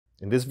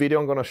In this video,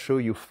 I'm going to show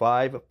you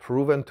 5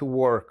 proven to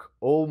work,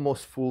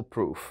 almost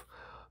foolproof,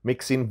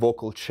 mixing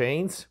vocal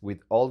chains with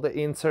all the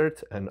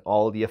insert and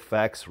all the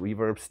effects,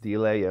 reverbs,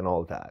 delay, and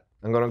all that.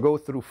 I'm going to go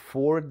through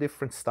 4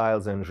 different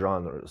styles and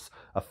genres: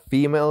 a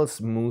female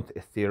smooth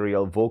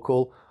ethereal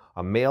vocal,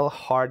 a male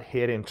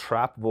hard-hitting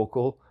trap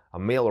vocal, a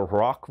male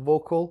rock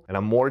vocal, and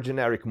a more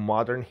generic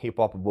modern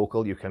hip-hop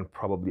vocal you can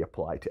probably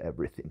apply to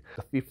everything.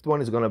 The 5th one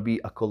is going to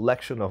be a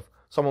collection of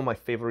some of my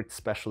favorite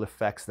special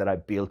effects that I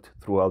built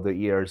throughout the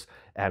years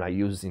and I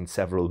used in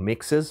several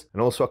mixes, and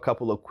also a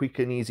couple of quick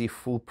and easy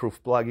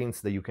foolproof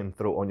plugins that you can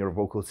throw on your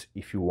vocals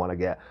if you want to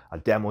get a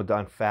demo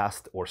done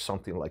fast or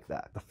something like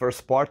that. The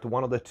first part,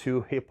 one of the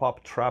 2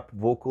 hip-hop trap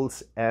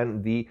vocals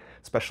and the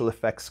special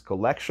effects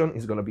collection,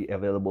 is going to be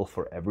available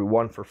for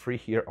everyone for free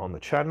here on the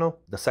channel.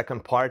 The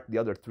second part, the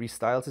other 3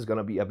 styles, is going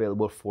to be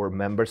available for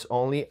members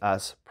only,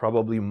 as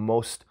probably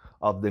most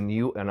of the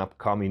new and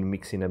upcoming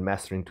mixing and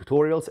mastering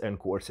tutorials and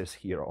courses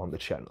here on the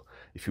channel.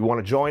 If you want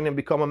to join and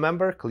become a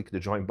member, click the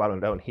join button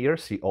down here.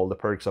 See all the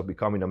perks of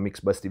becoming a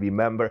MixbusTv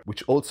member,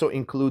 which also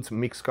includes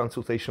mix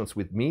consultations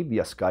with me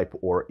via Skype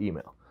or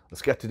email.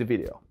 Let's get to the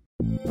video.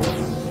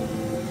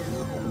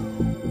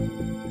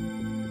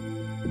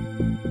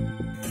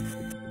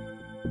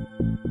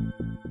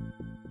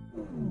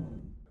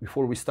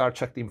 Before we start,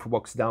 check the info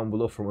box down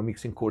below for my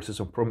mixing courses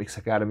on ProMix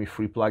Academy,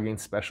 free plugins,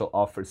 special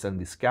offers and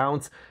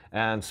discounts,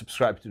 and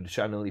subscribe to the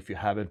channel if you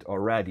haven't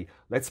already.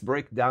 Let's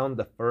break down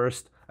the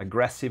first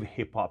aggressive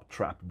hip-hop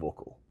trap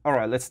vocal. All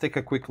right, let's take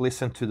a quick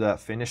listen to the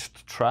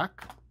finished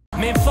track.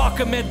 Man, fuck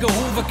 'em, Edgar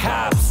Hoover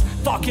cops.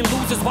 Fucking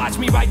losers watch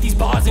me write these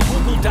bars in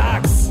Google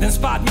Docs. Then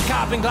spot me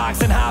copping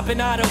Glocks and hopping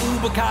out of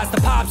Uber cars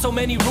to pop so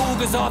many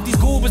Rugers off these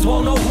goobers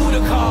won't know who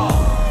to call.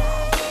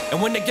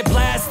 And when they get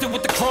blasted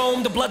with the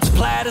chrome, the blood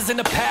splatters in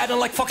a pattern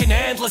like fucking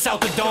antlers out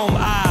the dome.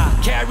 I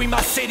carry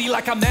my city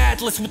like I'm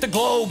Atlas with the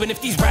globe. And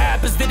if these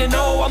rappers didn't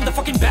know I'm the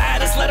fucking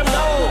baddest, let them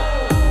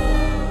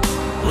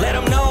know. Let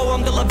them know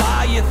I'm the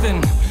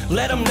Leviathan.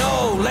 Let them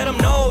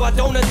know I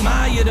don't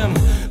admire them.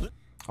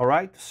 All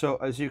right, so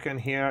as you can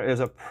hear,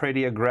 is a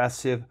pretty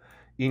aggressive,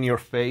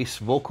 in-your-face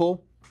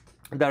vocal.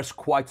 There's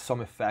quite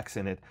some effects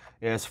in it.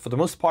 It's for the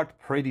most part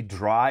pretty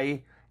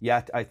dry.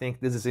 Yet I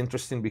think this is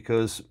interesting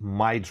because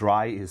my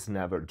dry is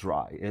never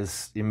dry.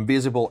 It's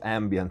invisible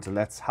ambient,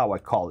 that's how I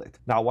call it.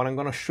 Now what I'm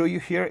going to show you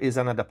here is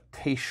an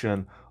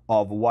adaptation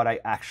of what I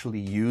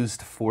actually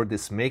used for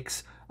this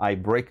mix. I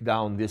break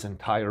down this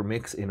entire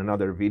mix in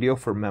another video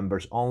for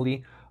members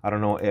only. I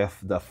don't know if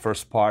the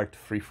first part,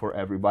 free for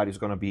everybody, is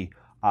going to be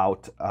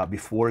out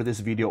before this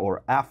video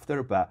or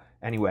after, but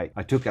anyway,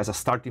 I took as a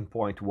starting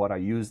point what I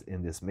used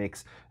in this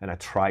mix and I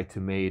tried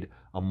to make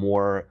a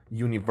more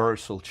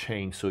universal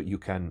chain so you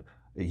can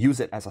use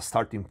it as a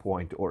starting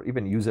point or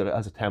even use it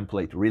as a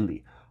template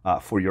really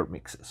for your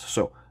mixes.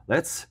 So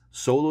let's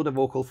solo the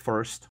vocal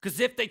first. Cause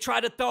if they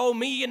try to throw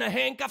me in the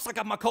handcuffs, I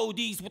got my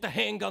codees with the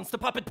handguns, the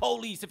puppet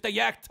police if they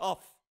act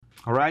tough.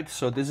 All right,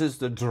 so this is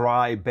the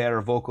dry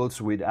bare vocals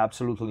with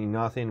absolutely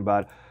nothing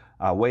but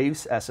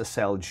Waves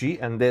SSLG,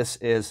 and this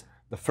is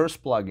the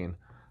first plugin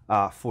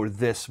for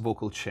this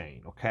vocal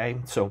chain. Okay,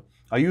 so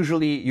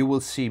you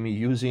will see me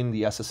using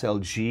the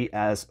SSLG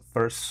as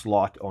first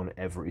slot on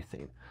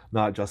everything,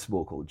 not just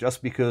vocal,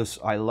 just because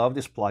I love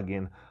this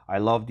plugin. I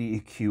love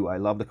the EQ, I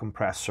love the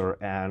compressor,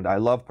 and I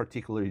love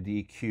particularly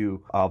the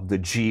EQ of the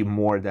G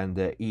more than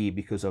the E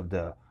because of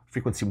the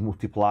frequency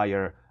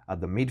multiplier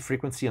at the mid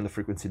frequency and the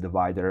frequency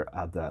divider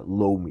at the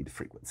low mid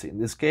frequency. In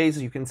this case,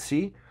 you can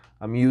see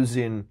I'm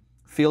using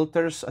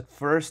filters at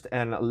first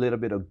and a little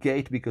bit of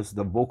gate because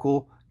the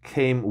vocal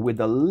came with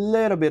a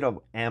little bit of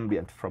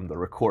ambient from the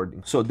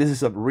recording. So this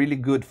is a really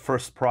good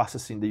first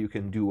processing that you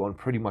can do on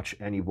pretty much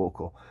any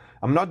vocal.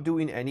 I'm not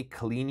doing any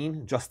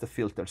cleaning, just the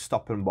filters,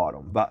 top and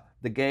bottom, but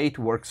the gate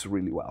works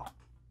really well.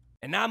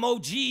 And I'm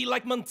OG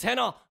like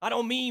Montana. I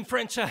don't mean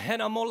French or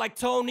henna, more like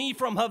Tony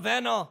from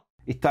Havana.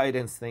 It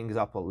tightens things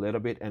up a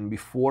little bit, and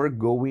before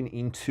going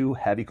into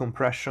heavy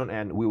compression,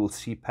 and we will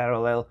see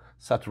parallel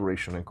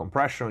saturation and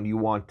compression, you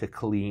want to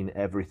clean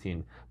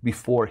everything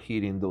before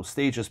hitting those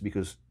stages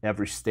because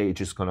every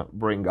stage is going to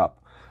bring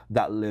up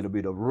that little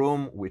bit of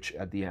room, which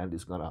at the end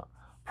is going to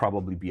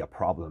probably be a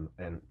problem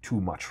and too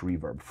much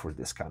reverb for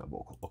this kind of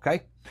vocal.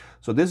 Okay,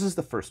 so this is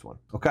the first one.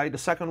 Okay, the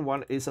second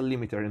one is a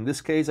limiter. In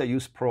this case I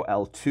use Pro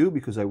L2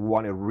 because I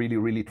want it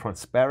really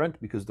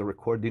transparent because the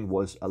recording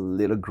was a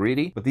little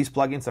gritty, but these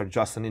plugins are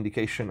just an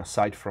indication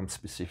aside from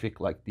specific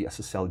like the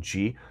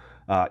SSLG.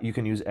 You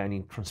can use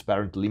any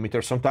transparent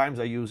limiter. Sometimes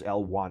I use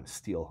L1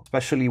 still,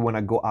 especially when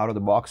I go out of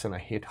the box and I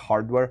hit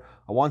hardware.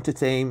 I want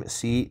to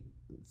see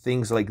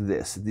things like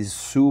this, these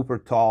super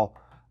tall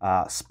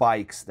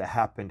spikes that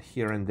happened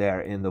here and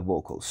there in the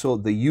vocal. So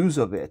the use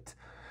of it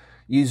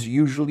is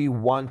usually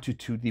 1 to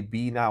 2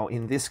 dB. Now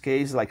in this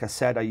case, like I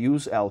said, I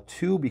use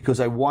L2 because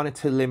I wanted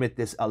to limit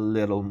this a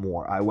little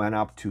more. I went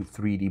up to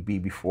 3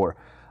 dB before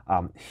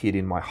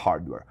hitting my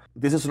hardware.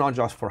 This is not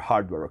just for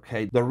hardware,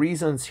 okay? The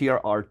reasons here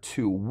are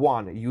 2.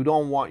 1, you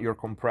don't want your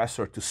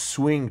compressor to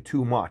swing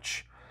too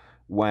much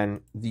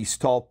when these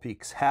tall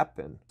peaks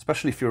happen,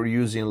 especially if you're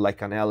using like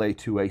an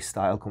LA2A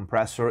style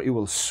compressor, it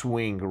will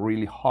swing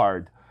really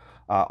hard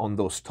on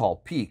those tall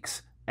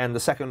peaks. And the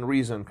second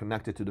reason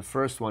connected to the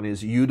first one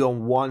is you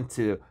don't want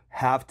to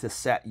have to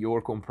set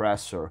your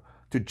compressor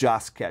to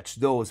just catch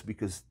those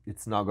because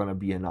it's not going to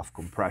be enough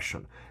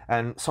compression.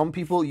 And some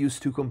people use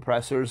two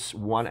compressors,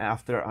 one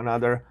after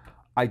another.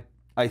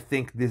 I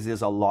think this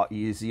is a lot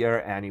easier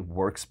and it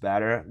works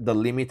better. The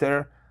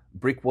limiter,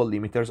 brick wall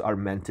limiters are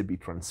meant to be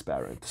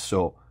transparent.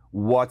 So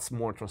what's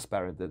more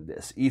transparent than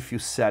this? If you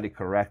set it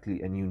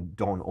correctly and you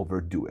don't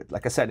overdo it.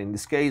 Like I said, in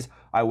this case,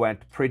 I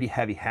went pretty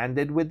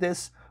heavy-handed with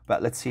this,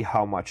 but let's see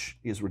how much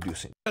is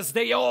reducing. Cause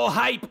they all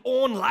hype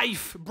on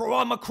life. Bro,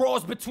 I'm a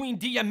cross between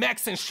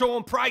DMX and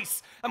Sean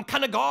Price. I'm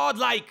kinda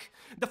godlike,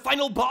 the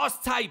final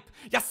boss type.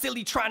 You're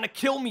silly trying to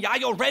kill me, I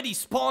already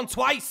spawned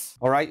twice.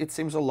 Alright, it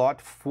seems a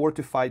lot, 4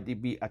 to 5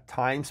 dB at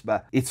times,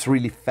 but it's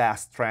really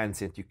fast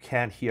transient. You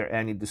can't hear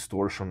any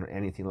distortion or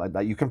anything like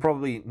that. You can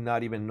probably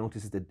not even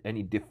notice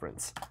any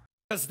difference.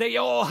 Cause they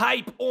all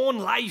hype on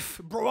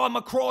life. Bro, I'm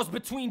a cross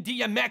between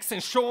DMX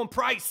and Sean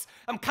Price.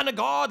 I'm kinda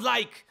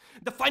godlike,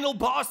 the final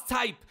boss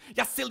type.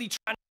 You're silly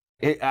trying.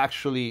 It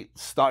actually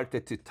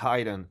started to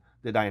tighten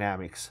the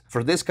dynamics.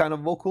 For this kind of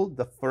vocal,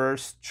 the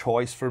first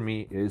choice for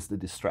me is the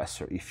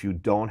distressor. If you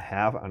don't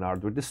have an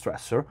hardware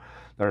distressor,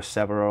 there are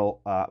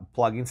several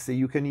plugins that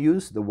you can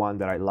use. The one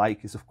that I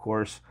like is, of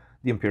course,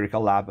 the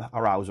Empirical Lab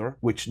Arouser,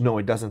 which, no,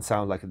 it doesn't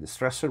sound like a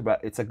distressor,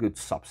 but it's a good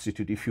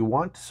substitute if you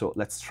want. So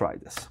let's try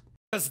this.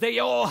 Cause they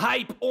all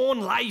hype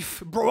on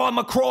life. Bro, I'm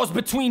a cross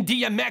between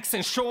DMX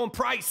and Sean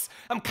Price.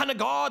 I'm kinda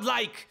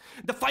godlike,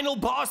 the final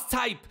boss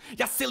type.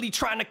 You're silly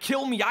trying to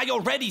kill me, I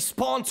already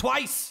spawned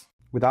twice.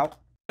 Without?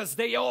 Cause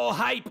they all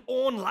hype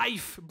on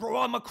life. Bro,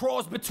 I'm a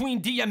cross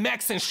between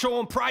DMX and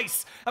Sean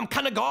Price. I'm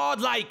kinda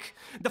godlike,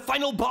 the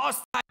final boss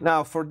type.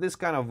 Now, for this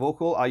kind of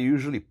vocal, I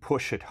usually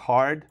push it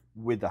hard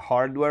with the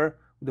hardware.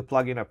 With the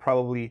plugin, I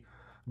probably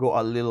go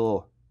a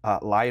little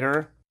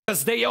lighter.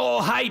 Cause they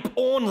all hype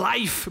on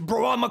life.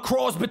 Bro, I'm a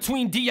cross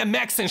between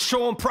DMX and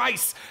Sean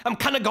Price. I'm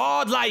kinda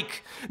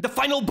godlike, the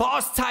final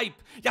boss type.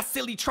 You're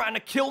silly trying to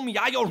kill me,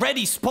 I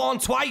already spawned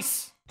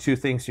twice. Two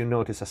things you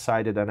notice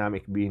aside the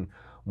dynamic being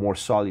more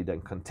solid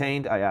and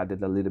contained. I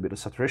added a little bit of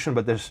saturation,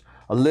 but there's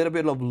a little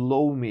bit of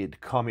low mid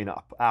coming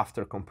up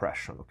after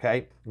compression,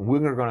 okay?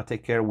 We're gonna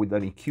take care with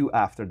an EQ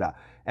after that.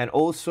 And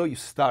also you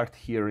start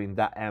hearing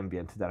that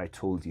ambient that I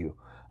told you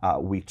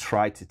we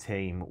try to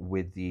tame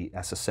with the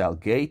SSL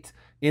gate.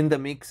 In the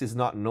mix is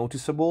not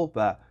noticeable,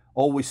 but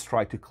always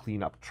try to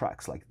clean up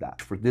tracks like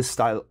that. For this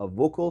style of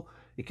vocal,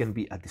 it can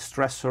be a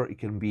distressor, it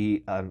can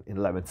be an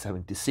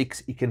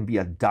 1176, it can be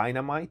a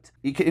dynamite,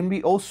 it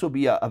can also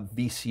be a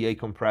VCA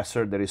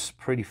compressor that is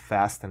pretty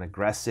fast and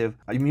aggressive.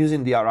 I'm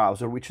using the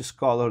Arouser, which is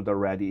colored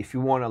already. If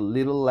you want a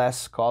little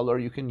less color,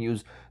 you can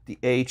use the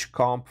H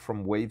comp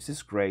from Waves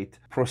is great.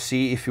 Pro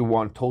C if you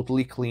want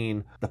totally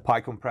clean. The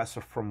Pi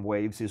compressor from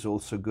Waves is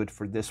also good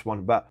for this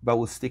one, but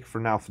we'll stick for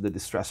now for the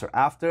distressor.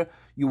 After,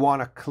 you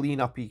want to clean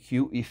up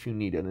EQ if you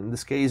need it. In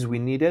this case, we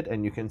need it,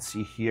 and you can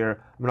see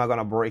here, I'm not going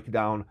to break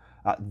down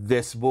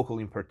this vocal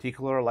in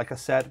particular, like I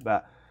said,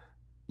 but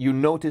you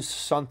notice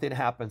something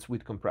happens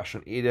with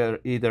compression.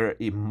 Either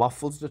it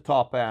muffles the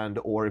top end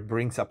or it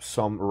brings up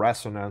some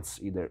resonance,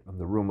 either on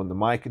the room on the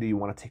mic that you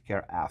want to take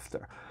care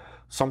after.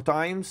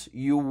 Sometimes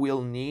you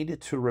will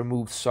need to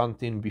remove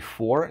something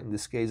before. In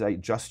this case, I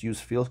just use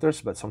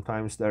filters, but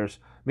sometimes there's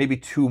maybe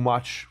too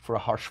much for a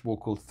harsh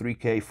vocal,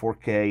 3K,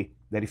 4K,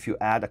 that if you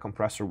add a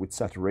compressor with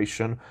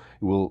saturation,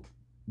 it will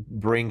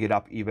bring it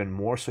up even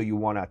more. So you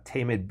want to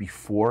tame it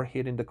before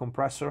hitting the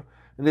compressor.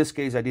 In this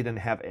case, I didn't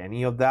have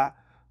any of that,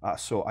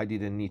 so I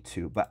didn't need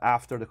to. But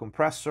after the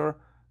compressor,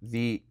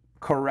 the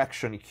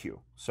correction EQ.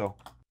 So.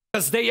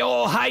 Cause they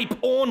all hype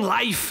on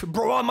life.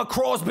 Bro, I'm a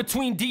cross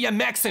between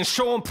DMX and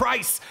Sean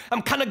Price.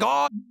 I'm kinda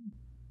god.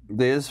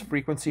 This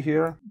frequency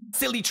here.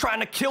 Silly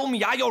trying to kill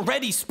me, I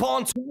already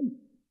spawned.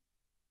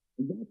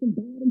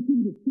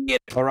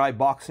 Alright,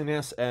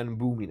 boxiness and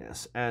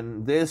boominess.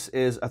 And this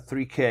is a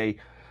 3K.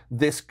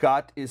 This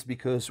cut is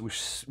because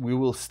we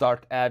will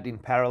start adding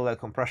parallel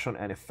compression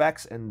and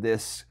effects, and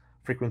this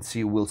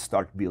frequency will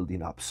start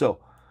building up. So,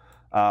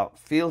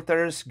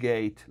 filters,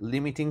 gate,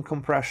 limiting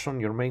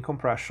compression, your main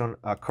compression,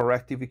 a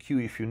corrective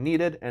EQ if you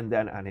need it, and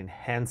then an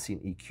enhancing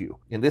EQ.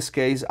 In this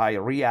case, I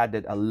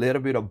re-added a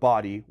little bit of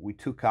body. We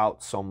took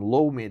out some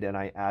low mid and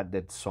I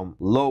added some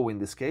low in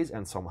this case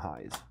and some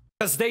highs.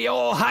 Cause they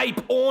all hype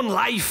on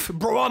life.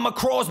 Bro, I'm a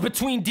cross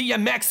between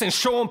DMX and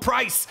Sean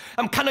Price.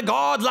 I'm kinda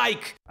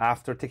godlike.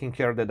 After taking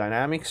care of the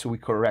dynamics, we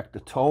correct the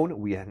tone,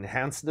 we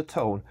enhance the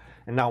tone,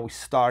 and now we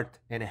start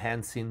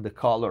enhancing the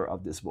color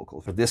of this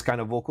vocal. For this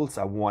kind of vocals,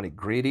 I want it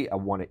gritty, I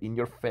want it in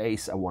your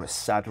face, I want it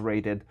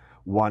saturated.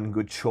 One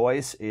good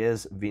choice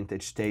is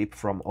vintage tape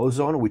from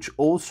Ozone, which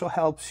also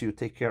helps you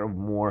take care of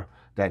more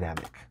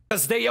dynamic.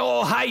 Cause they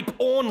all hype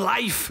on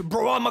life.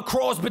 Bro, I'm a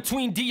cross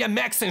between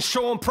DMX and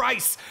Sean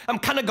Price. I'm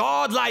kinda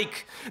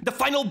godlike, the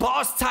final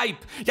boss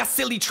type. You're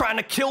silly trying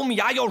to kill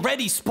me, I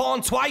already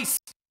spawned twice.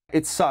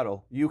 It's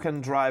subtle. You can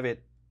drive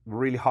it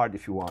really hard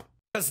if you want.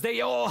 Cause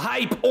they all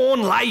hype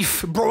on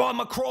life, bro. I'm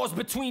a cross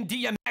between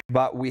DMX.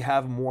 But we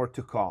have more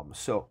to come.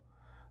 So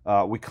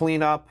we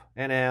clean up,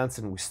 enhance,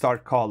 and we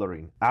start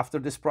coloring. After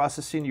this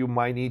processing, you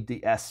might need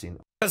the S-ing.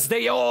 Cause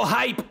they all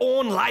hype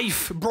on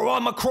life, bro.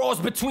 I'm a cross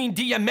between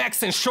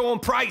DMX and Sean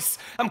Price.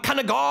 I'm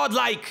kinda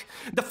godlike,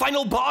 the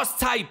final boss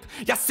type.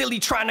 Y'all silly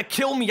trying to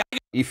kill me.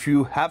 If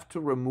you have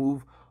to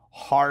remove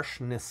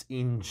harshness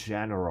in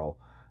general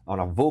on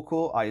a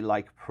vocal, I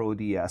like Pro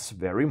DS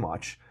very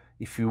much.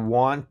 If you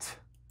want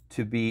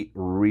to be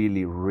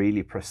really,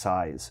 really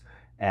precise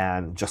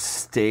and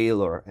just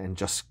tailor and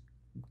just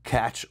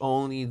catch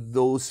only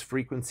those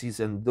frequencies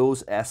and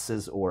those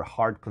S's or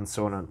hard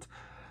consonant,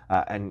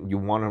 and you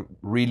want to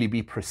really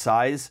be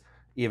precise,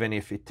 even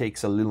if it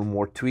takes a little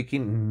more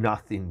tweaking,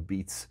 nothing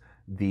beats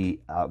the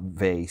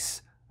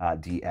Vase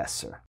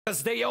de-esser.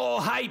 Cause they all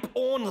hype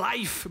on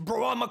life,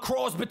 bro. I'm a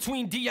cross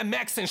between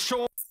DMX and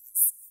Sean.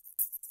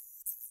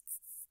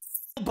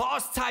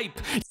 Boss type.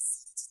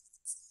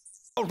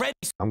 Already.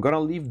 I'm gonna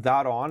leave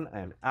that on,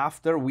 and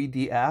after we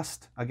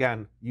de-essed,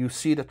 again, you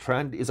see the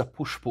trend is a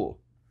push-pull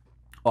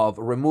of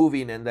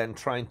removing and then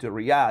trying to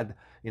re-add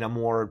in a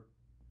more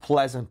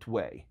pleasant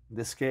way. In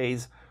this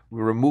case,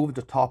 we remove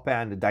the top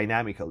end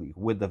dynamically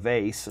with the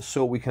vase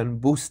so we can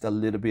boost a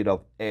little bit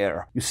of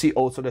air. You see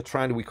also the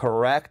trend, we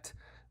correct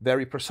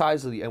very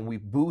precisely and we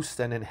boost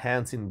and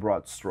enhance in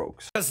broad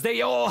strokes. Cause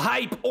they all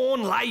hype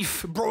on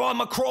life, bro. I'm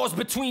a cross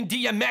between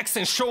DMX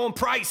and Sean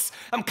Price.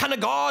 I'm kinda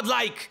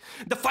godlike,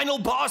 the final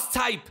boss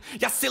type.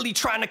 Y'all silly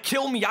trying to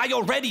kill me, I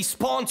already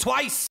spawned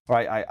twice. All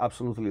right, I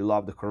absolutely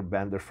love the curve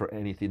bender for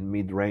anything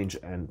mid-range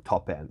and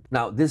top end.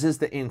 Now, this is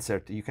the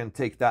insert. You can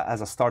take that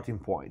as a starting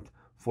point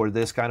for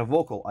this kind of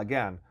vocal.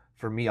 Again,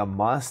 for me, a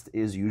must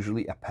is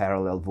usually a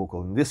parallel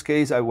vocal. In this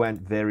case, I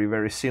went very,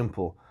 very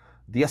simple.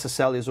 The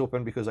SSL is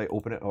open because I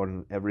open it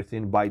on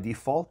everything by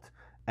default,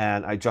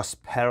 and I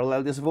just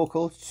parallel this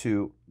vocal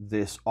to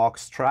this aux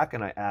track,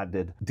 and I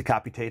added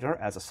decapitator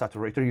as a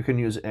saturator. You can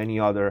use any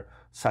other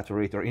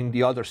saturator. In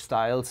the other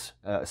styles,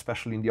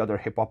 especially in the other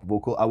hip-hop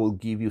vocal, I will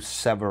give you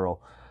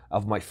several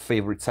of my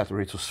favorite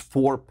saturators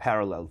for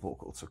parallel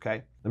vocals,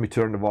 okay? Let me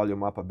turn the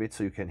volume up a bit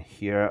so you can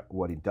hear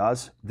what it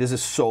does. This is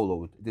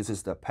soloed. This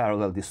is the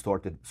parallel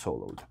distorted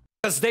soloed.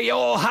 Cause they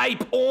all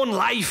hype on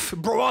life,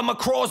 bro. I'm a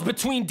cross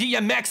between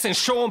DMX and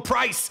Sean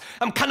Price.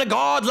 I'm kinda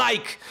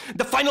godlike,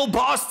 the final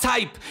boss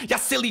type. Y'all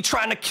silly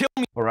trying to kill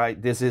me. All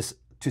right, this is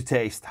to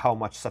taste how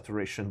much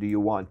saturation do you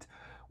want.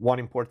 One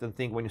important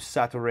thing when you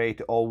saturate,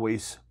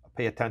 always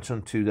pay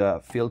attention to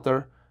the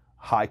filter,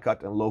 high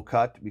cut and low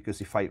cut,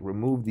 because if I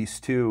remove these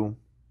two,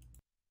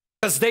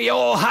 cause they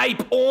all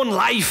hype on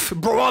life,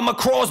 bro. I'm a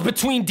cross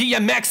between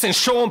DMX and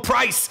Sean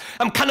Price.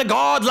 I'm kinda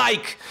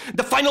godlike,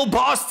 the final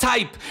boss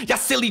type. Y'all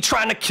silly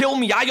trying to kill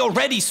me, I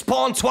already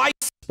spawned twice.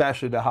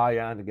 especially the high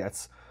end, it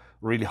gets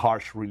really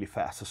harsh really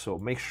fast. So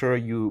make sure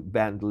you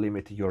band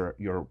limit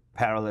your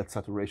parallel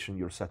saturation,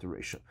 your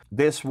saturation.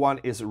 This one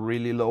is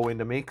really low in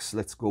the mix.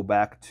 Let's go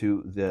back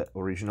to the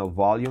original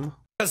volume.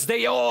 Cause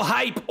they all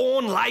hype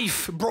on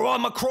life, bro.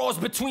 I'm a cross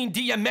between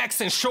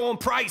DMX and Sean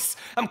Price.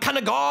 I'm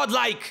kinda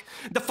godlike,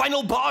 the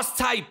final boss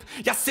type.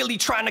 Y'all silly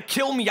trying to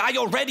kill me, I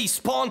already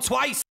spawned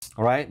twice.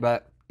 All right,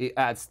 but it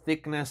adds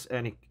thickness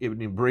and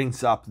it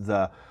brings up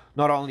the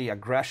not only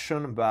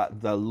aggression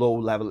but the low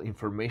level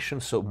information,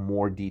 so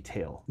more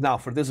detail. Now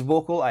for this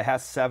vocal, I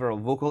have several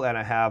vocal and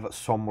I have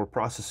some more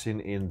processing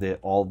in the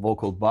all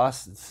vocal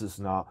bus. This is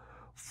not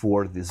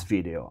for this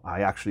video.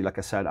 I actually, like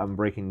I said, I'm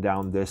breaking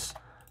down this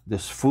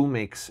full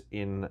mix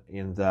in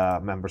the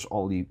members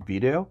only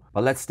video.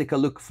 But let's take a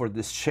look for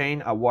this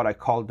chain at what I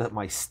call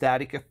my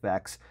static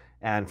effects,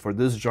 and for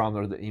this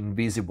genre, the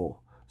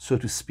invisible, so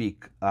to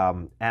speak,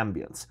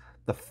 ambience.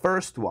 The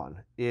first one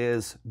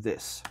is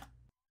this.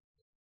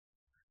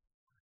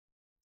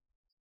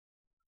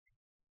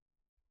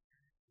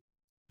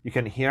 You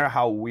can hear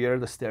how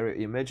weird the stereo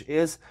image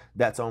is.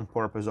 That's on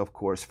purpose, of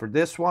course. For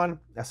this one,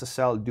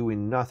 SSL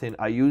doing nothing.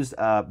 I used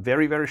a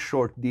very, very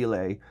short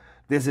delay.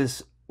 This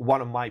is one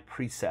of my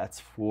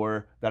presets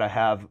that I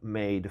have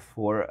made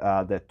for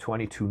the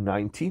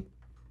 2290.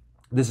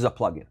 This is a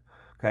plugin.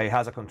 Okay, it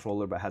has a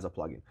controller but has a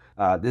plugin.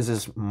 This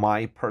is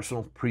my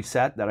personal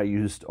preset that I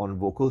used on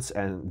vocals,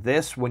 and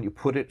this, when you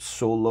put it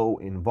so low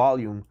in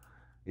volume,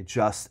 it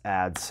just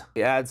adds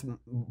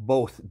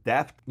both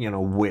depth,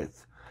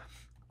 width.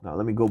 Now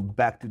let me go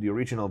back to the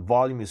original.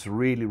 Volume is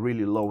really,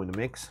 really low in the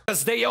mix.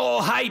 Cause they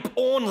all hype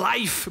on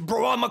life,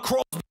 bro. I'm a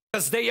cross.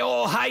 Cause they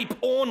all hype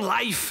on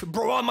life,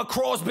 bro. I'm a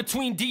cross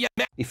between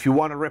DMX. If you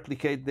want to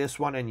replicate this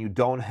one and you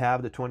don't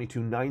have the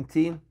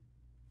 2290,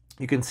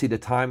 you can see the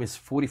time is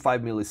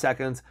 45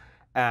 milliseconds,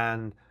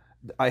 and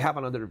I have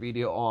another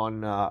video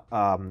on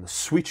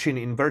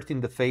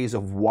inverting the phase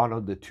of one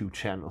of the two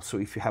channels. So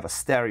if you have a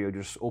stereo,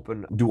 just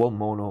open dual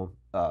mono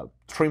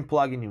trim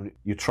plugin,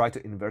 you try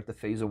to invert the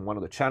phase on one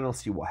of the channels,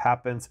 see what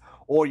happens,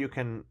 or you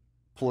can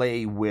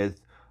play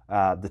with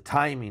the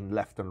timing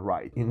left and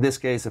right. In this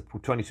case, a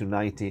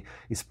 2290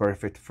 is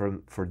perfect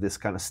for this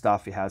kind of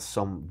stuff. It has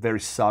some very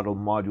subtle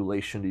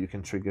modulation that you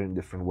can trigger in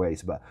different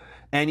ways, but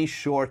any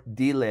short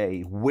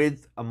delay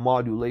with a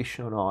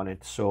modulation on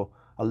it, so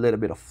a little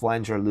bit of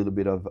flanger, a little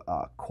bit of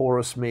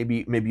chorus,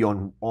 maybe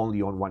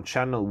only on one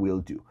channel will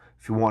do.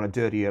 If you want to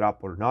dirty it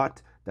up or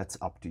not, that's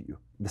up to you.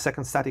 The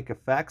second static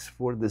effects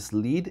for this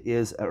lead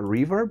is a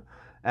reverb.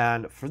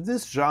 And for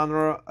this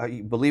genre,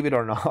 believe it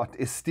or not,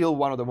 is still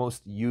one of the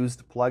most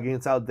used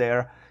plugins out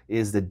there,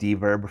 is the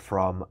Deverb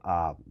from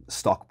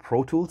stock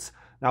Pro Tools.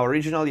 Now,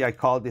 originally I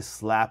called this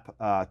slap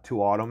to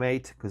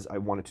automate because I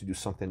wanted to do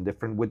something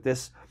different with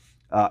this.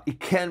 It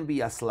can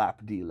be a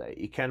slap delay.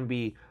 It can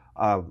be,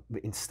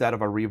 instead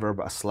of a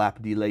reverb, a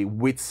slap delay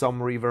with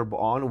some reverb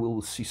on. We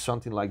will see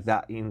something like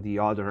that in the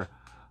other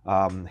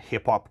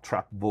hip-hop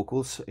trap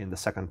vocals in the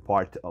second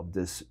part of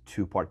this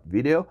two-part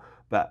video.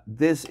 But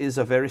this is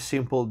a very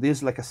simple,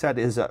 this, like I said,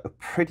 is a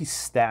pretty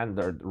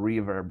standard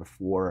reverb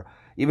for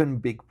even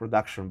big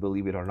production,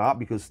 believe it or not,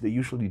 because they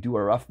usually do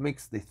a rough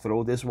mix, they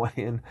throw this one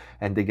in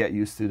and they get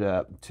used to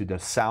the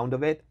sound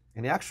of it,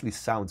 and it actually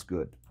sounds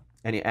good.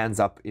 And it ends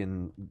up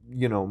in,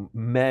 you know,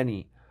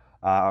 many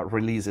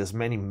releases,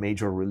 many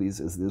major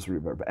releases, this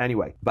reverb.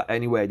 But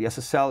anyway, the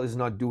SSL is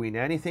not doing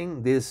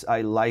anything. This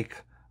I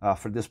like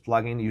for this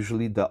plugin,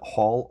 usually the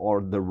hall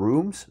or the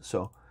rooms,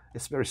 so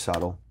it's very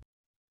subtle.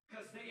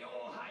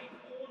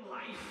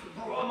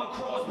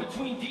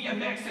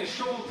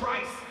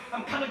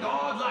 I'm kind of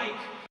godlike.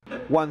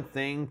 One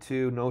thing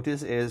to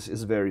notice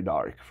is very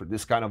dark. For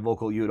this kind of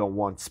vocal, you don't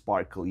want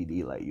sparkly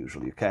delay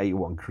usually, okay? You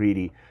want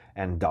gritty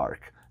and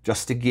dark,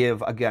 just to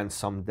give, again,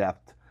 some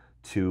depth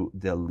to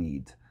the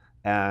lead.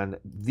 And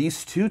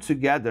these two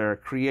together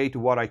create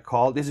what I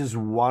call, this is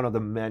one of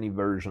the many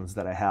versions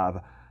that I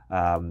have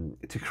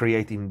to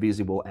create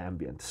invisible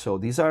ambient. So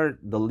these are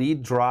the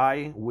lead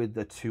dry with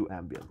the two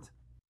ambient.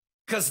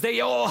 Cause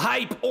they all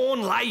hype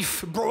on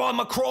life. Bro, I'm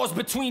a cross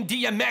between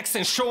DMX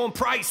and Sean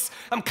Price.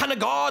 I'm kinda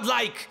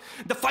godlike,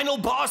 the final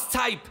boss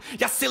type.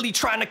 Y'all silly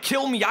trying to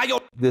kill me.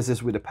 This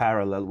is with a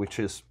parallel, which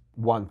is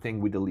one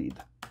thing with the lead.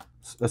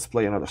 So let's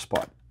play another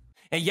spot.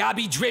 And y'all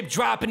be drip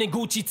dropping in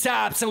Gucci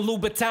tops and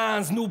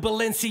Louboutins, new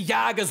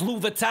Balenciagas, Louis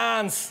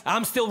Vuittons.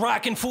 I'm still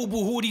rocking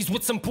FUBU hoodies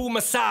with some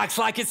Puma socks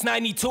like it's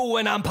 92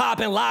 and I'm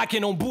popping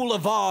locking on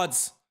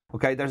boulevards.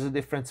 Okay, there's a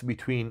difference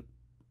between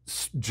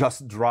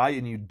just dry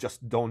and you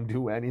just don't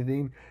do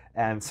anything,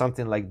 and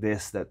something like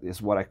this that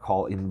is what I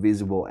call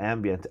invisible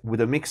ambient.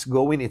 With a mix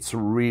going, it's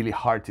really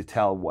hard to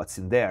tell what's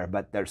in there,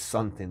 but there's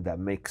something that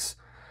makes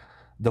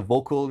the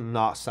vocal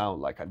not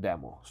sound like a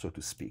demo, so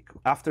to speak.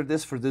 After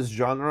this, for this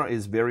genre,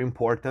 is very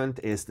important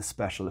is the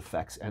special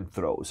effects and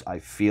throws. I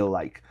feel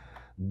like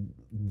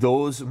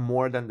those,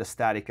 more than the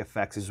static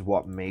effects, is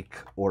what make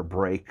or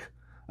break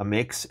a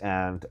mix,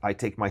 and I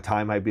take my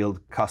time. I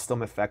build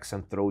custom effects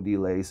and throw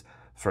delays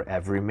for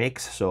every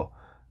mix, so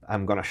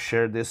I'm gonna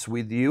share this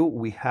with you.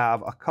 We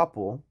have a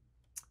couple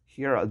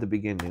here at the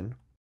beginning.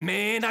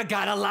 Man, I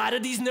got a lot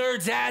of these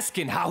nerds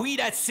asking how he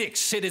that sick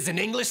shit is in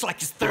English like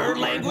his third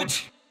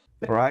language.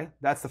 All right,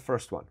 that's the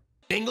first one.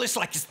 English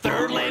like his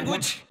third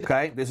language.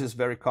 Okay, this is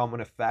very common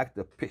effect,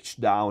 the pitch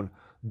down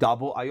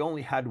double. I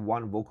only had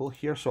one vocal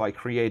here, so I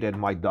created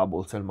my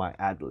doubles and my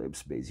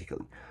ad-libs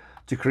basically.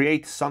 To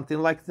create something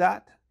like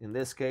that, in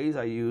this case,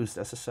 I used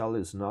SSL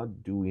is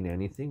not doing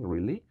anything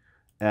really.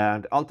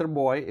 And Alter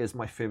Boy is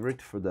my favorite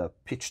for the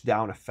pitch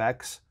down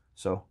effects.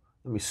 So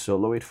let me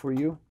solo it for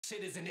you.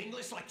 Shit is in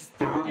English like his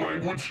third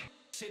language.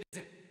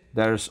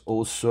 There's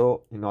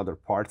also in other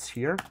parts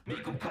here.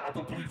 Make them cop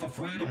a plea for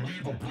freedom,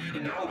 leave them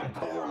bleeding out. I'm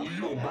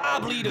Carlito,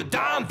 Mob Leader,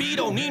 Don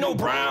Vito, Nino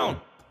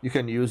Brown. You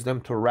can use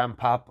them to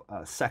ramp up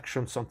a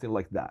section, something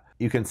like that.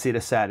 You can see the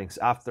settings.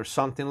 After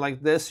something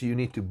like this, you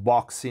need to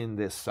box in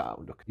this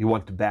sound. You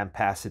want to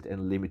bandpass it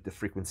and limit the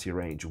frequency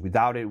range.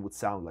 Without it, it would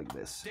sound like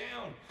this.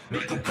 Down.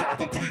 Make them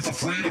cop a plea for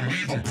freedom,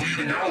 leave them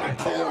bleeding out. I'm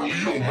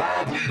Carlito,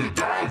 Mob Leader,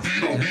 Don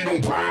Vito, Nino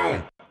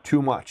Brown.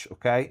 Too much,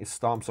 okay? It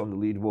stomps on the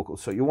lead vocal.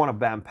 So you want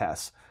to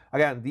bandpass.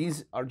 Again,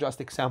 these are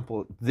just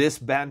example. This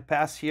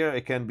bandpass here,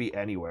 it can be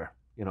anywhere,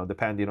 you know,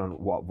 depending on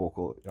what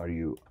vocal are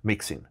you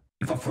mixing.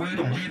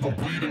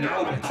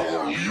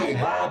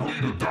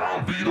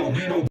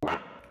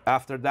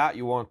 After that,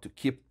 you want to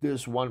keep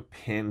this one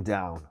pinned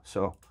down.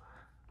 So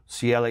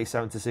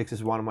CLA76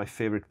 is one of my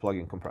favorite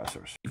plugin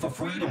compressors.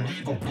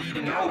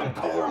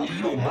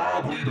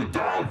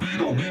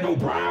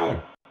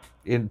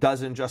 It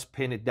doesn't just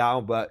pin it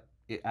down, but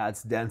it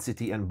adds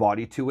density and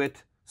body to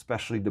it,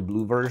 especially the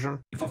blue version.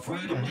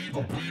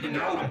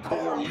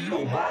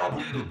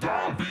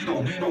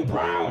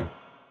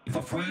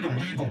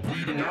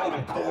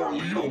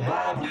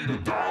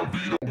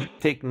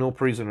 Take no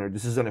prisoner.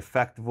 This is an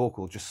effect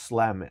vocal. Just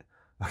slam it.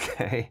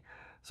 Okay.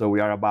 So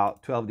we are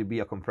about 12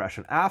 dB of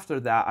compression.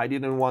 After that, I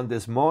didn't want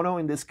this mono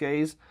in this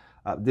case.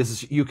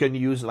 You can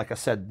use, like I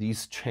said,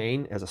 these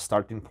chain as a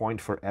starting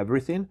point for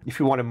everything. If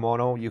you want a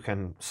mono, you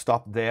can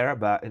stop there,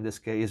 but in this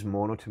case,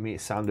 mono to me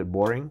sounded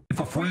boring.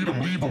 For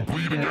freedom, leave them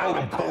bleeding out.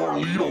 I'm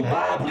Carlito,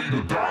 mob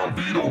leader, Don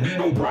Vito,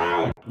 Nino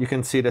Brown. You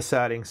can see the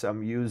settings.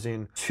 I'm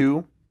using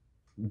 2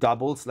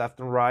 doubles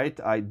left and right.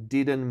 I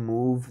didn't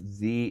move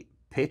the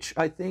pitch,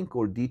 I think,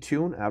 or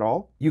detune at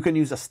all. You can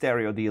use a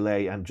stereo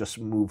delay and just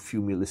move a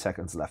few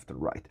milliseconds left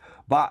and right.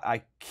 But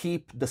I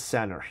keep the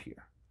center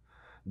here.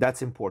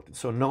 That's important.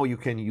 So no, you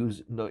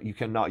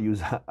cannot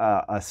use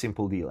a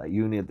simple delay.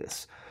 You need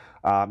this.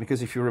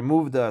 Because if you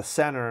remove the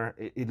center,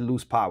 it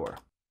loses power.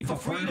 For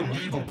freedom,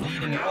 leave them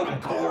bleeding out.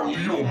 I'm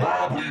Carlito,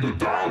 mob leader,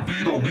 Don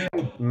Vito,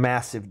 Nino.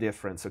 Massive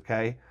difference,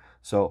 okay?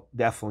 So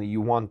definitely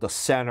you want the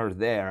center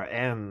there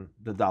and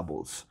the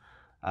doubles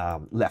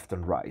left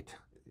and right.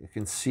 You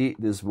can see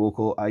this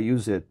vocal, I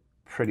use it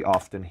pretty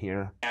often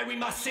here. Carry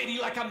my city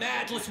like I'm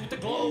Atlas with the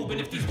globe, and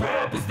if these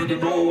rappers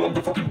didn't know I'm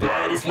the fucking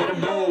baddest, let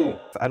them know.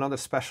 Another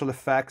special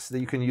effects that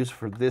you can use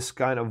for this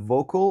kind of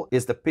vocal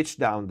is the pitch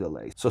down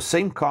delay. So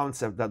same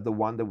concept that the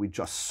one that we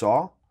just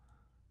saw.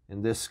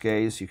 In this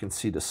case, you can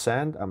see the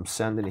send. I'm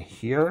sending it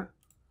here,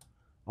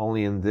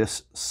 only in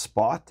this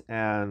spot.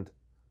 And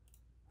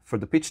for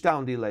the pitch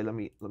down delay, let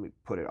me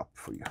put it up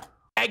for you.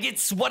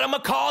 Faggots, what I'ma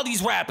call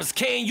these rappers?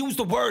 Can't use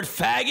the word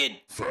faggot,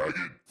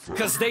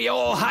 cause they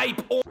all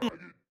hype on.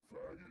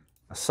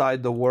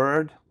 Aside the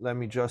word, let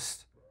me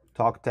just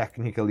talk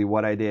technically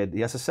what I did.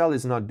 The SSL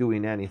is not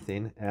doing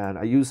anything, and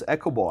I use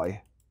Echo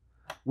Boy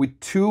with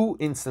 2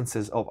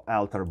 instances of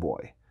Alter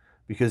Boy.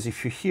 Because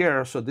if you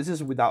hear, so this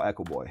is without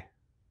Echo Boy.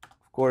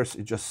 Of course,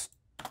 it just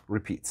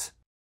repeats.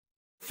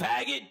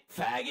 Faggot,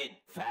 faggot,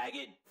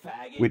 faggot,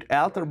 faggot. With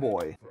Alter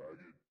Boy,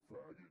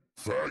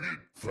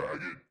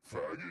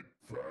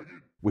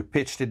 we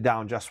pitched it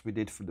down just we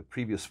did for the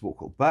previous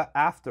vocal. But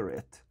after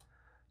it,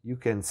 you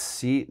can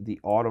see the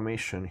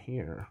automation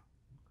here.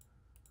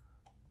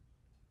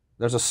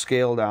 There's a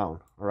scale down,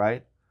 all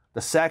right?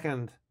 The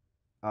second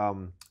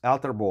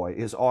Alter Boy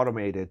is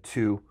automated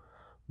to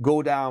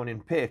go down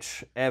in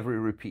pitch every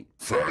repeat.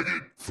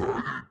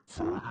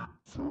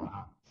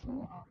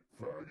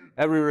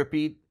 Every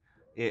repeat,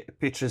 it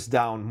pitches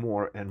down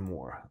more and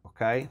more,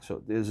 okay?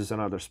 So this is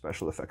another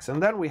special effects.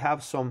 And then we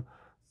have some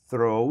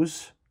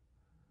throws,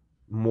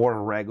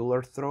 more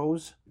regular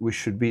throws, which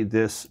should be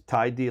this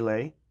tie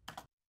delay.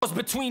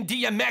 Between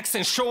DMX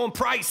and Sean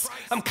Price,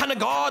 I'm kinda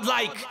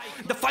godlike,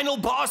 the final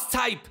boss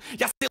type.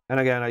 And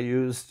again, I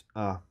used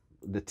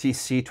the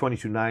TC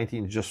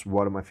 2219, just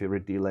one of my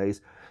favorite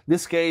delays.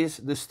 This case,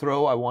 this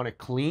throw, I want it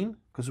clean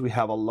because we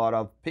have a lot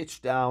of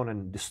pitch down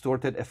and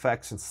distorted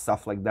effects and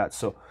stuff like that.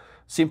 So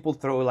simple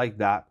throw like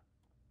that.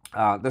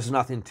 There's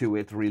nothing to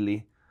it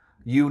really.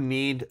 You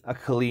need a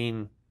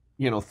clean,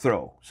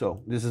 throw.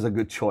 So this is a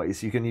good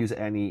choice. You can use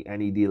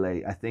any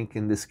delay. I think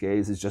in this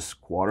case it's just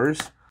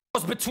quarters.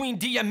 Between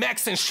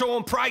DMX and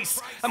Sean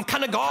Price, I'm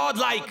kinda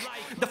godlike,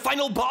 the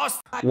final boss.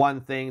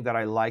 One thing that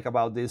I like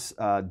about this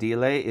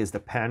delay is the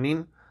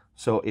panning.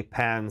 So it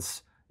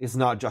pans, it's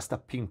not just a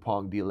ping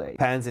pong delay. It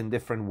pans in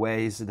different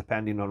ways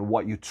depending on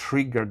what you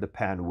trigger the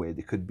pan with.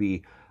 It could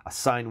be a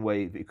sine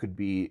wave, it could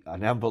be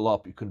an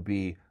envelope, it could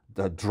be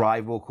the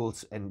dry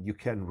vocals, and you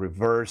can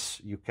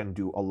reverse, you can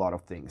do a lot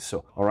of things.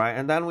 So, all right,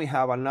 and then we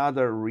have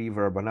another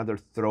reverb, another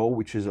throw,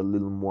 which is a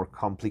little more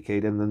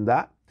complicated than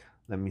that.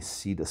 Let me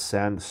see the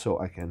send so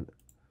I can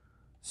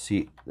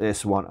see.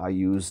 This one I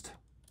used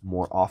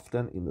more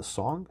often in the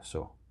song.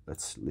 So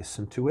let's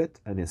listen to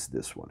it. And it's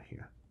this one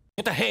here.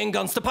 With the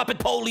handguns to puppet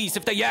police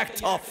if they act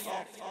tough.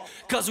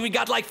 Cause we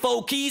got like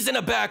 4 keys in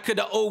the back of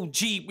the old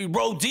Jeep. We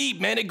roll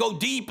deep, man, it go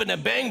deep in the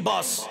bang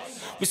bus.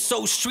 We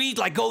so street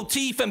like gold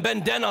teeth and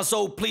bandanas,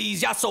 oh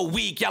please. Y'all so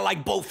weak, y'all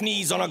like both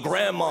knees on a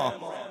grandma.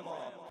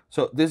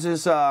 So this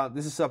is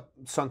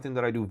something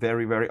that I do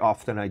very, very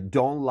often. I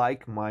don't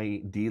like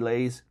my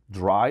delays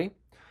dry,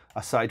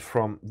 aside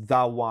from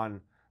that one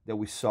that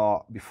we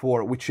saw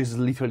before, which is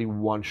literally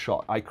one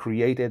shot. I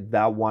created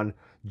that one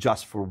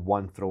just for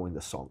one throw in the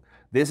song.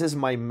 This is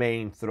my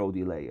main throw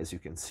delay, as you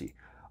can see.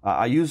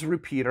 I use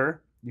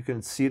repeater. You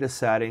can see the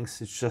settings.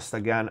 It's just,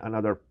 again,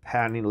 another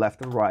panning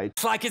left and right.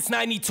 It's like it's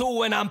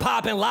 92 and I'm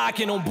popping,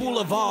 locking on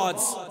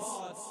boulevards.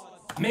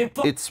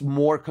 It's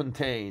more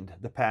contained,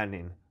 the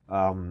panning.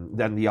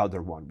 Than the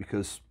other one,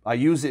 because I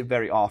use it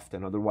very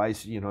often.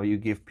 Otherwise, you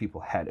give people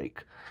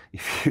headache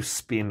if you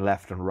spin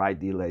left and right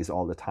delays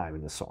all the time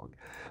in a song.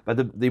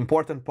 But the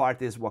important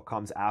part is what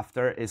comes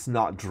after. It's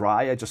not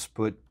dry. I just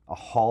put a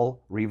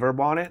Hall reverb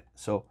on it,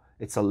 so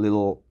it's a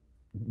little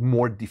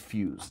more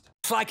diffused.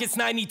 It's like it's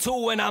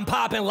 92 and I'm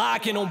popping,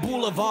 locking on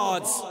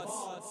boulevards.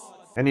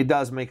 And it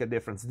does make a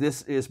difference.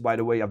 This is, by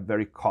the way, a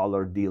very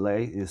colored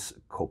delay. Is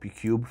Copy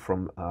Cube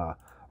from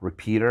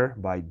Repeater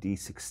by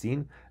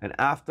D16. And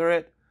after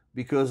it,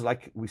 because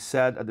like we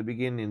said at the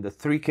beginning, the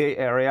 3K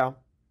area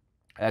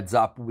adds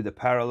up with the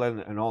parallel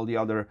and all the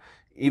other,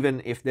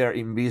 even if they're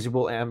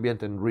invisible,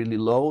 ambient, and really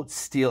low, it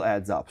still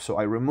adds up. So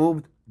I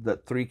removed the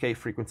 3K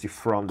frequency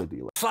from the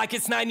delay. It's like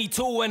it's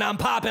 92 and I'm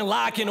popping,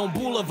 locking on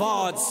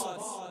boulevards.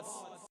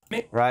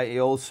 right? It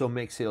also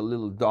makes it a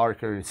little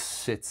darker. It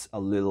sits a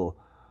little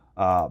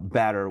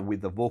better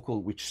with the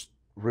vocal, which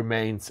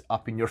remains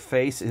up in your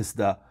face. Is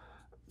the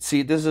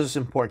See, this is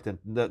important.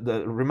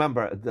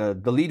 Remember,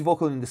 the lead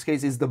vocal in this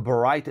case is the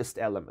brightest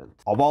element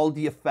of all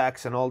the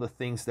effects and all the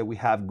things that we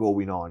have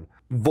going on,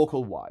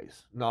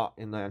 vocal-wise, not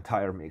in the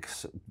entire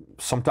mix.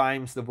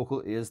 Sometimes the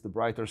vocal is the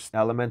brightest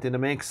element in the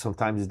mix,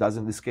 sometimes it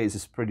doesn't. In this case,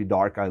 it's pretty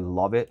dark. I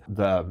love it.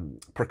 The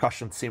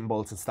percussion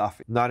cymbals and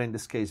stuff, not in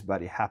this case,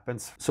 but it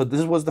happens. So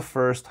this was the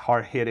first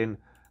hard-hitting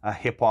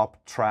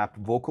hip-hop trap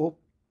vocal.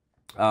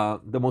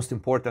 The most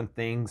important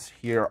things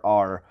here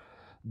are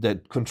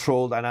the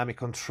control, dynamic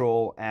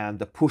control, and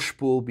the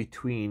push-pull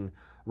between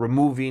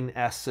removing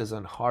S's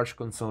and harsh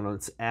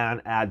consonants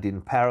and adding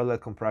parallel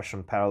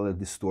compression, parallel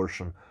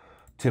distortion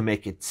to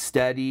make it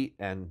steady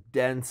and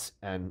dense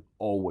and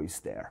always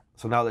there.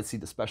 So now let's see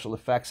the special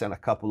effects and a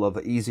couple of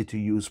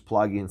easy-to-use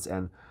plugins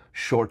and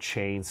short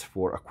chains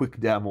for a quick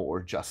demo,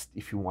 or just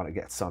if you want to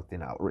get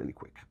something out really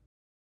quick.